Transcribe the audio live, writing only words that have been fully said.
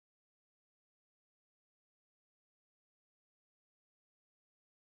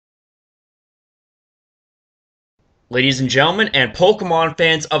Ladies and gentlemen, and Pokemon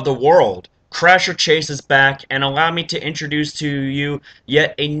fans of the world, Crasher Chase is back, and allow me to introduce to you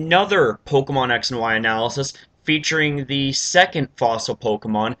yet another Pokemon X and Y analysis featuring the second fossil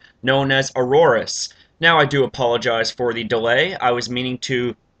Pokemon known as Aurorus. Now, I do apologize for the delay. I was meaning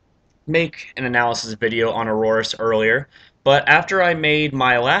to make an analysis video on Aurorus earlier, but after I made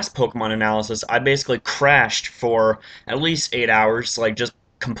my last Pokemon analysis, I basically crashed for at least 8 hours, like just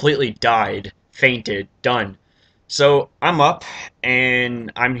completely died, fainted, done. So I'm up,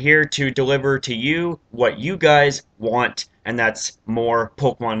 and I'm here to deliver to you what you guys want, and that's more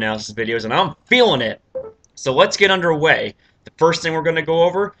Pokemon analysis videos, and I'm feeling it! So let's get underway. The first thing we're going to go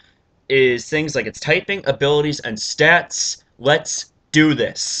over is things like its typing, abilities, and stats. Let's do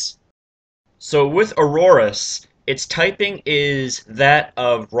this! So with Aurorus, its typing is that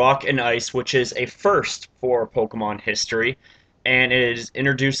of Rock and Ice, which is a first for Pokemon history, and it is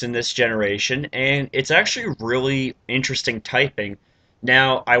introduced in this generation, and it's actually really interesting typing.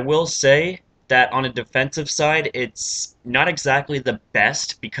 Now, I will say that on a defensive side, it's not exactly the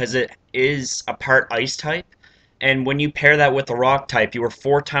best because it is a part Ice type, and when you pair that with the Rock type, you are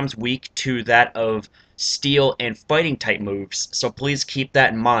 4 times weak to that of Steel and Fighting type moves, so please keep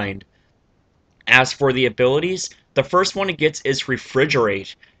that in mind. As for the abilities, the first one it gets is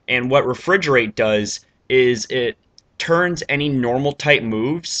Refrigerate, and what Refrigerate does is it turns any normal type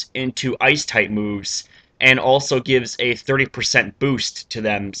moves into ice type moves, and also gives a 30% boost to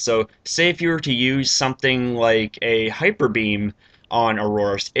them. So say if you were to use something like a Hyper Beam on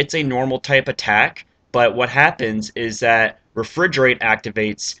Aurorus, it's a normal type attack, but what happens is that Refrigerate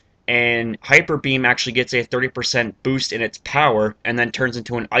activates and Hyper Beam actually gets a 30% boost in its power and then turns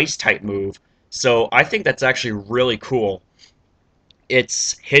into an ice type move. So I think that's actually really cool.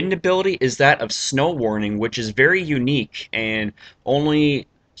 Its hidden ability is that of Snow Warning, which is very unique, and only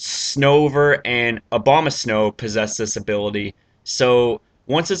Snover and Abomasnow possess this ability. So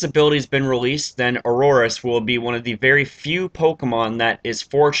once this ability has been released, then Aurorus will be one of the very few Pokemon that is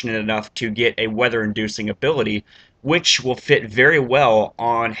fortunate enough to get a weather-inducing ability, which will fit very well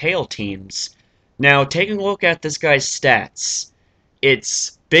on Hail teams. Now, taking a look at this guy's stats,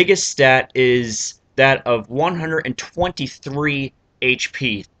 its biggest stat is that of 123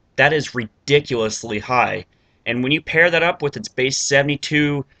 HP. That is ridiculously high. And when you pair that up with its base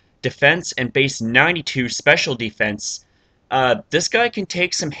 72 defense and base 92 special defense, this guy can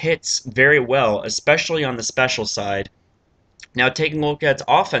take some hits very well, especially on the special side. Now, taking a look at its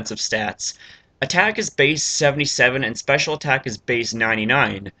offensive stats, attack is base 77 and special attack is base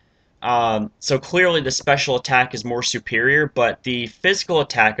 99. So clearly the special attack is more superior, but the physical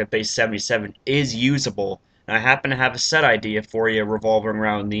attack at base 77 is usable. And I happen to have a set idea for you revolving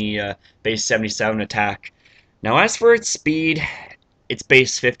around the base 77 attack. Now as for its speed, it's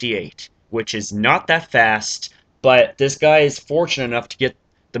base 58, which is not that fast, but this guy is fortunate enough to get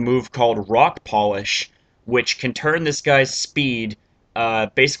the move called Rock Polish, which can turn this guy's speed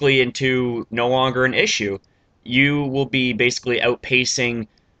basically into no longer an issue. You will be basically outpacing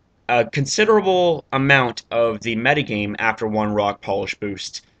a considerable amount of the metagame after one Rock Polish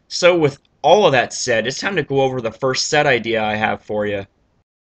boost. So with all of that said, it's time to go over the first set idea I have for you.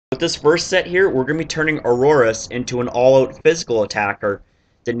 With this first set here, we're going to be turning Aurorus into an all-out physical attacker.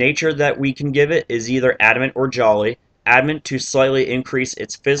 The nature that we can give it is either Adamant or Jolly. Adamant to slightly increase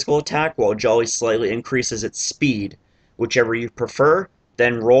its physical attack, while Jolly slightly increases its speed. Whichever you prefer,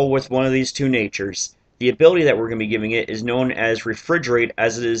 then roll with one of these two natures. The ability that we're going to be giving it is known as Refrigerate,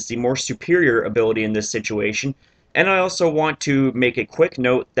 as it is the more superior ability in this situation. And I also want to make a quick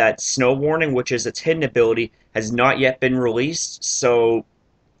note that Snow Warning, which is its hidden ability, has not yet been released, so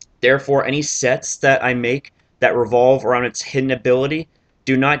therefore any sets that I make that revolve around its hidden ability,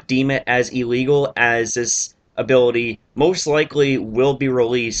 do not deem it as illegal, as this ability most likely will be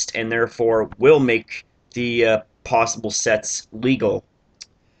released and therefore will make the possible sets legal.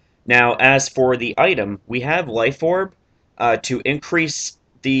 Now, as for the item, we have Life Orb to increase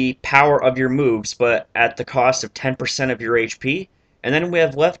the power of your moves, but at the cost of 10% of your HP. And then we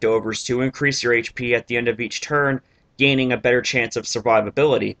have Leftovers to increase your HP at the end of each turn, gaining a better chance of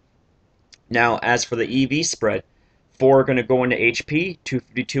survivability. Now, as for the EV spread, 4 are going to go into HP,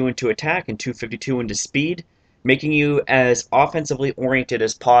 252 into attack, and 252 into speed, making you as offensively oriented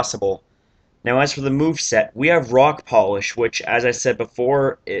as possible. Now as for the move set, we have Rock Polish, which, as I said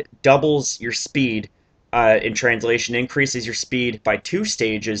before, it doubles your speed. In translation, increases your speed by 2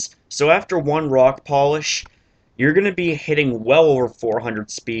 stages. So after one Rock Polish, you're going to be hitting well over 400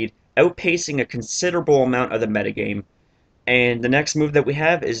 speed, outpacing a considerable amount of the metagame. And the next move that we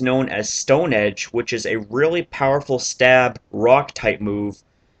have is known as Stone Edge, which is a really powerful stab rock type move.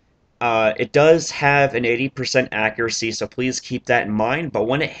 It does have an 80% accuracy, so please keep that in mind, but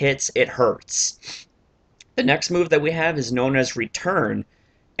when it hits, it hurts. The next move that we have is known as Return,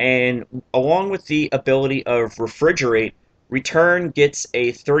 and along with the ability of Refrigerate, Return gets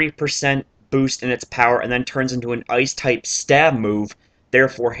a 30% boost in its power and then turns into an Ice-type stab move,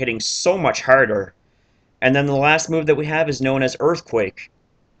 therefore hitting so much harder. And then the last move that we have is known as Earthquake.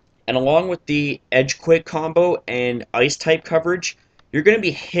 And along with the Edgequake combo and Ice-type coverage, you're going to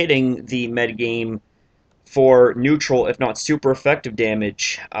be hitting the metagame for neutral, if not super effective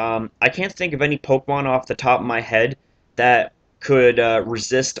damage. I can't think of any Pokemon off the top of my head that could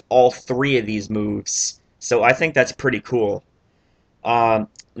resist all three of these moves. So I think that's pretty cool. Now,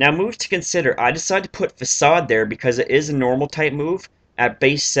 moves to consider. I decided to put Facade there because it is a normal type move at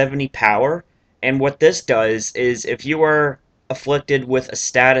base 70 power. And what this does is if you are afflicted with a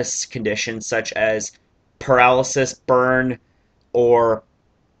status condition such as paralysis, burn, or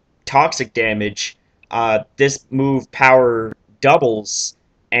toxic damage, this move power doubles.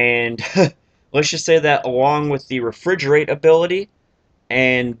 And let's just say that along with the Refrigerate ability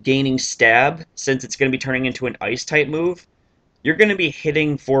and gaining Stab, since it's going to be turning into an Ice type move, you're going to be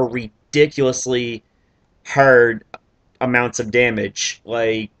hitting for ridiculously hard amounts of damage.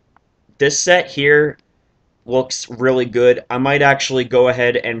 Like, this set here looks really good. I might actually go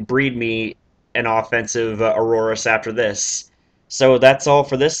ahead and breed me an offensive Aurorus after this. So that's all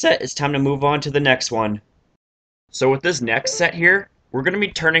for this set. It's time to move on to the next one. So with this next set here, we're going to be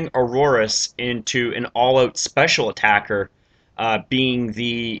turning Aurorus into an all-out special attacker, being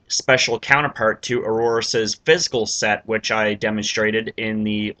the special counterpart to Aurorus's physical set, which I demonstrated in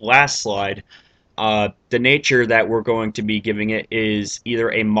the last slide. The nature that we're going to be giving it is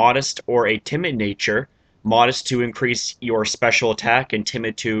either a modest or a timid nature. Modest to increase your special attack and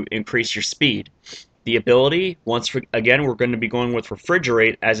timid to increase your speed. The ability, again, we're going to be going with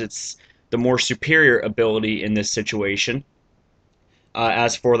Refrigerate as it's the more superior ability in this situation.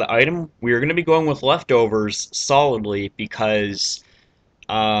 As for the item, we are going to be going with Leftovers solidly because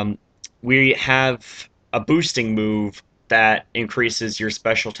we have a boosting move that increases your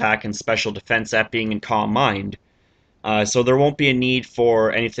special attack and special defense, that being in Calm Mind. So there won't be a need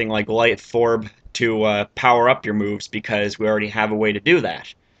for anything like Light Orb to power up your moves because we already have a way to do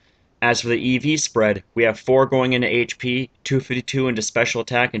that. As for the EV spread, we have 4 going into HP, 252 into special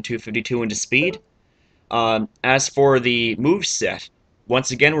attack, and 252 into speed. As for the move set, once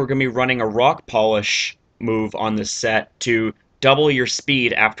again we're going to be running a Rock Polish move on this set to double your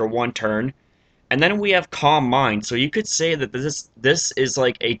speed after one turn. And then we have Calm Mind, so you could say that this is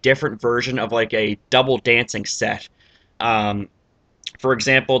like a different version of like a double dancing set. For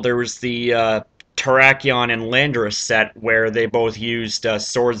example, there was the Terrakion and Landorus set where they both used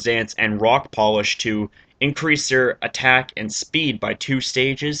Swords Dance and Rock Polish to increase their attack and speed by 2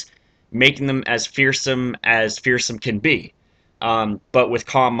 stages, making them as fearsome can be. But with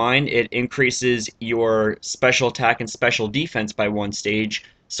Calm Mind, it increases your special attack and special defense by 1 stage.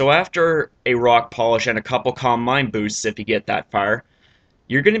 So after a Rock Polish and a couple Calm Mind boosts, if you get that far,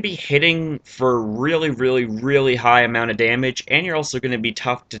 you're going to be hitting for really, really, really high amount of damage, and you're also going to be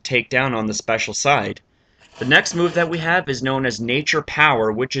tough to take down on the special side. The next move that we have is known as Nature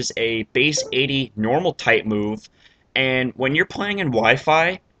Power, which is a base 80 normal type move, and when you're playing in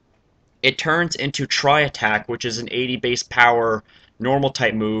Wi-Fi, it turns into Tri Attack, which is an 80 base power normal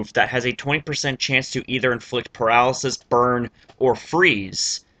type move that has a 20% chance to either inflict paralysis, burn, or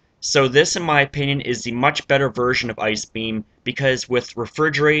freeze. So this, in my opinion, is the much better version of Ice Beam because with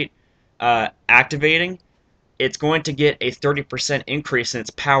Refrigerate activating, it's going to get a 30% increase in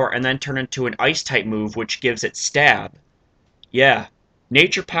its power and then turn into an Ice-type move, which gives it Stab. Yeah,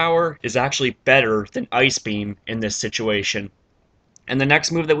 Nature Power is actually better than Ice Beam in this situation. And the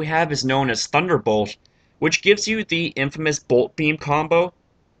next move that we have is known as Thunderbolt, which gives you the infamous Bolt Beam combo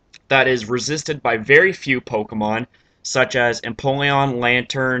that is resisted by very few Pokemon, such as Empoleon,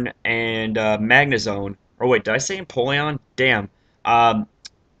 Lantern, and Magnezone. Oh wait, did I say Empoleon? Damn.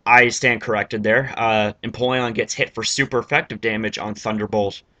 I stand corrected there. Empoleon gets hit for super effective damage on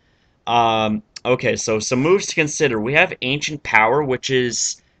Thunderbolt. Okay, so some moves to consider. We have Ancient Power, which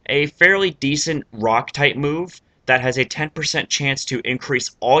is a fairly decent rock-type move that has a 10% chance to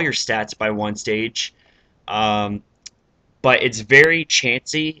increase all your stats by 1 stage. But it's very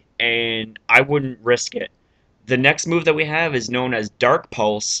chancy, and I wouldn't risk it. The next move that we have is known as Dark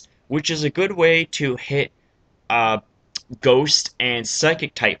Pulse, which is a good way to hit Ghost and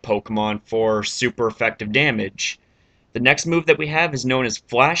Psychic type Pokemon for super effective damage. The next move that we have is known as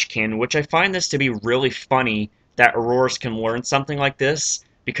Flashkin, which I find this to be really funny that Aurorus can learn something like this,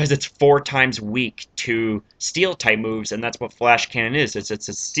 because it's 4 times weak to steel type moves, and that's what Flash Cannon is. It's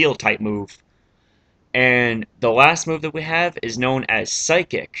a steel type move. And the last move that we have is known as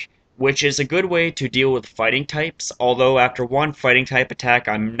Psychic, which is a good way to deal with fighting types, although after one fighting type attack,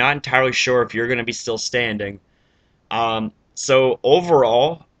 I'm not entirely sure if you're going to be still standing. So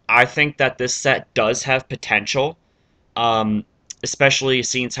overall, I think that this set does have potential, um, especially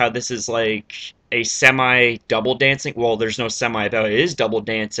since how this is like a semi double dancing. Well, there's no semi about it is double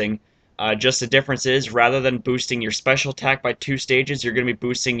dancing. Just the difference is rather than boosting your special attack by 2 stages, you're going to be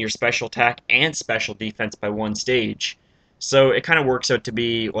boosting your special attack and special defense by 1 stage. So it kind of works out to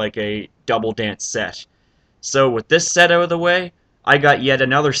be like a double dance set. So with this set out of the way, I got yet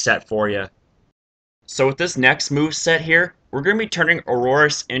another set for you. So with this next move set here, we're going to be turning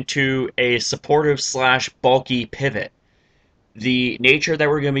Aurorus into a supportive slash bulky pivot. The nature that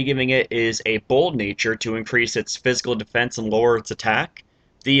we're going to be giving it is a bold nature to increase its physical defense and lower its attack.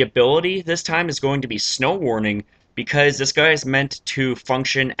 The ability this time is going to be Snow Warning because this guy is meant to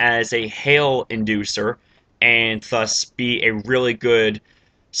function as a hail inducer and thus be a really good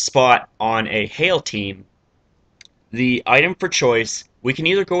spot on a hail team. The item for choice, we can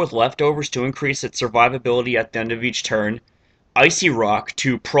either go with Leftovers to increase its survivability at the end of each turn, Icy Rock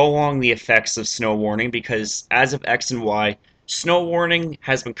to prolong the effects of Snow Warning because as of X and Y, Snow Warning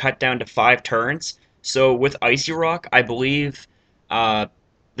has been cut down to 5 turns. So with Icy Rock, I believe the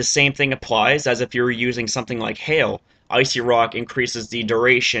same thing applies as if you were using something like Hail. Icy Rock increases the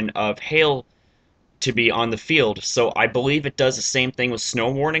duration of Hail to be on the field. So I believe it does the same thing with Snow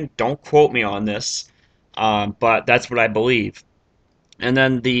Warning. Don't quote me on this, but that's what I believe. And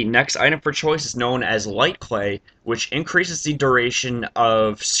then the next item for choice is known as Light Clay, which increases the duration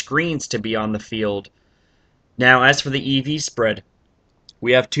of screens to be on the field. Now, as for the EV spread,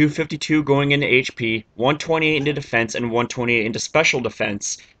 we have 252 going into HP, 128 into defense, and 128 into special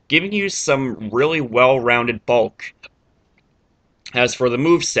defense, giving you some really well-rounded bulk. As for the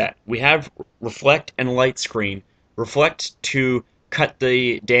move set, we have Reflect and Light Screen. Reflect to cut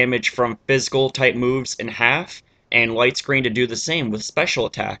the damage from physical type moves in half, and Light Screen to do the same with special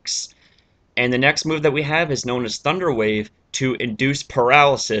attacks. And the next move that we have is known as Thunder Wave to induce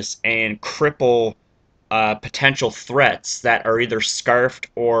paralysis and cripple potential threats that are either scarfed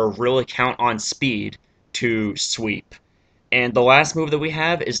or really count on speed to sweep. And the last move that we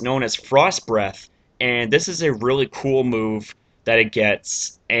have is known as Frost Breath, and this is a really cool move that it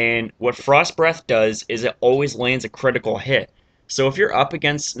gets. And what Frost Breath does is it always lands a critical hit. So if you're up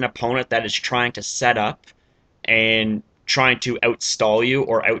against an opponent that is trying to set up and trying to outstall you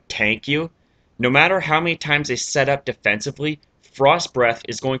or out-tank you, no matter how many times they set up defensively, Frost Breath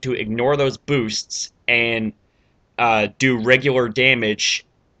is going to ignore those boosts and do regular damage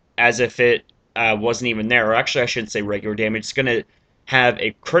as if it wasn't even there. Or actually, I shouldn't say regular damage. It's going to have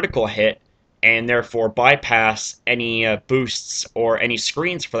a critical hit and therefore bypass any boosts or any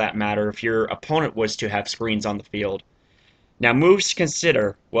screens for that matter if your opponent was to have screens on the field. Now, moves to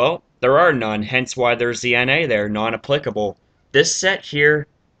consider. Well, there are none, hence why there's the NA there, non-applicable. This set here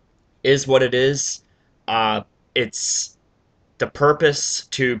is what it is. It's the purpose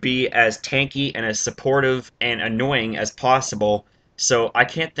to be as tanky and as supportive and annoying as possible, so I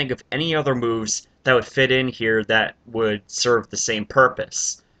can't think of any other moves that would fit in here that would serve the same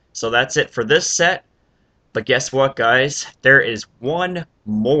purpose. So that's it for this set, but guess what, guys? There is one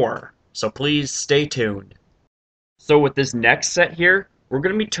more, so please stay tuned. So with this next set here, we're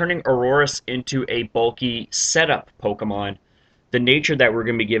going to be turning Aurorus into a bulky setup Pokemon. The nature that we're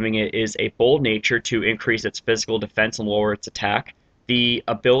going to be giving it is a bold nature to increase its physical defense and lower its attack. The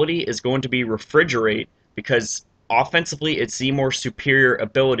ability is going to be Refrigerate because offensively it's the more superior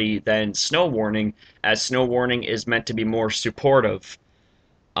ability than Snow Warning, as Snow Warning is meant to be more supportive.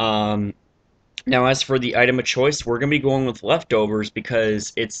 Now, as for the item of choice, we're going to be going with Leftovers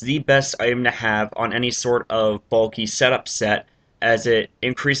because it's the best item to have on any sort of bulky setup set, as it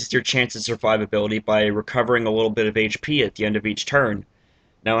increases your chance of survivability by recovering a little bit of HP at the end of each turn.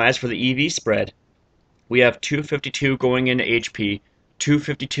 Now, as for the EV spread, we have 252 going into HP,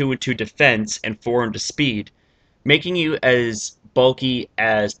 252 into defense, and 4 into speed, making you as bulky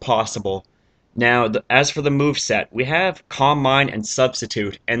as possible. Now, as for the move set, we have Calm Mind and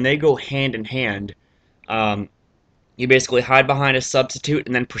Substitute, and they go hand in hand. You basically hide behind a substitute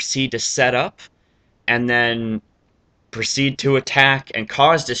and then proceed to set up, and then proceed to attack and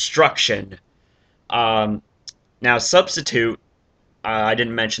cause destruction. Now, Substitute, I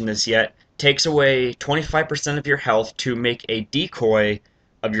didn't mention this yet, takes away 25% of your health to make a decoy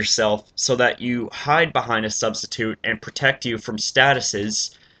of yourself so that you hide behind a substitute and protect you from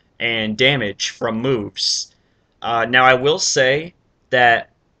statuses and damage from moves. Now, I will say that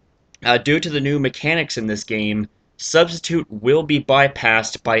Due to the new mechanics in this game, Substitute will be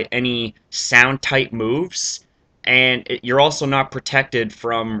bypassed by any sound type moves, and you're also not protected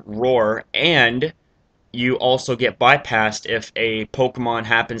from Roar, and you also get bypassed if a Pokemon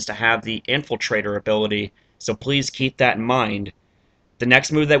happens to have the Infiltrator ability, so please keep that in mind. The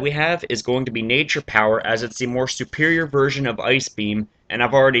next move that we have is going to be Nature Power, as it's the more superior version of Ice Beam, and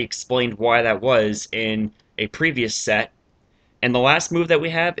I've already explained why that was in a previous set. And the last move that we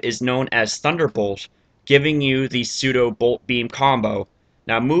have is known as Thunderbolt, giving you the pseudo Bolt Beam combo.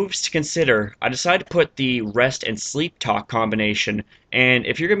 Now, moves to consider, I decided to put the Rest and Sleep Talk combination, and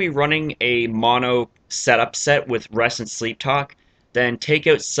if you're going to be running a mono setup set with Rest and Sleep Talk, then take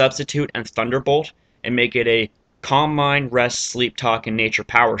out Substitute and Thunderbolt and make it a Calm Mind, Rest, Sleep Talk, and Nature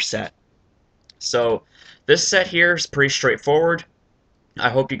Power set. So, this set here is pretty straightforward. I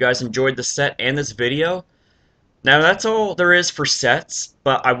hope you guys enjoyed the set and this video. Now that's all there is for sets,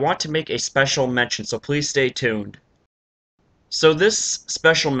 but I want to make a special mention, so please stay tuned. So this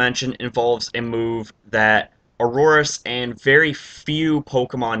special mention involves a move that Aurorus and very few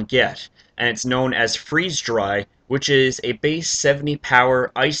Pokemon get, and it's known as Freeze Dry, which is a base 70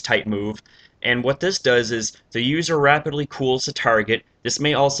 power Ice type move, and what this does is the user rapidly cools the target. This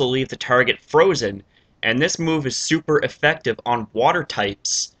may also leave the target frozen, and this move is super effective on water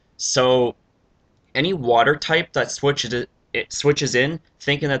types, so any water type that switches in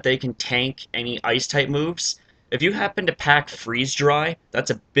thinking that they can tank any ice type moves, if you happen to pack freeze dry, that's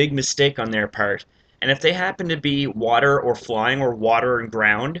a big mistake on their part. And if they happen to be water or flying or water and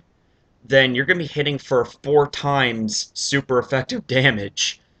ground, then you're going to be hitting for 4 times super effective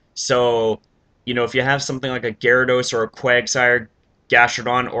damage. So, if you have something like a Gyarados or a Quagsire,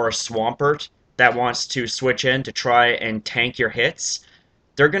 Gastrodon, or a Swampert that wants to switch in to try and tank your hits,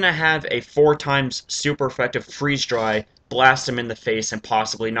 they're going to have a 4 times super effective freeze dry, blast them in the face, and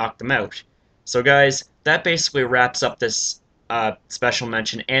possibly knock them out. So guys, that basically wraps up this special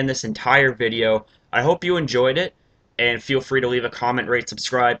mention and this entire video. I hope you enjoyed it, and feel free to leave a comment, rate,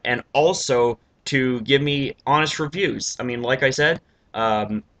 subscribe, and also to give me honest reviews. I mean, like I said,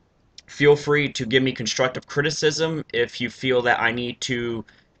 feel free to give me constructive criticism if you feel that I need to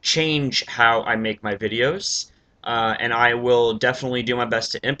change how I make my videos. And I will definitely do my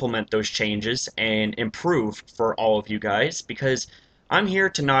best to implement those changes and improve for all of you guys, because I'm here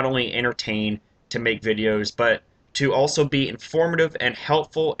to not only entertain, to make videos, but to also be informative and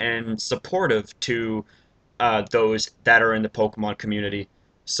helpful and supportive to those that are in the Pokemon community.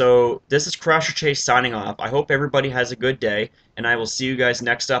 So this is Crasher Chase signing off. I hope everybody has a good day, and I will see you guys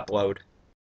next upload.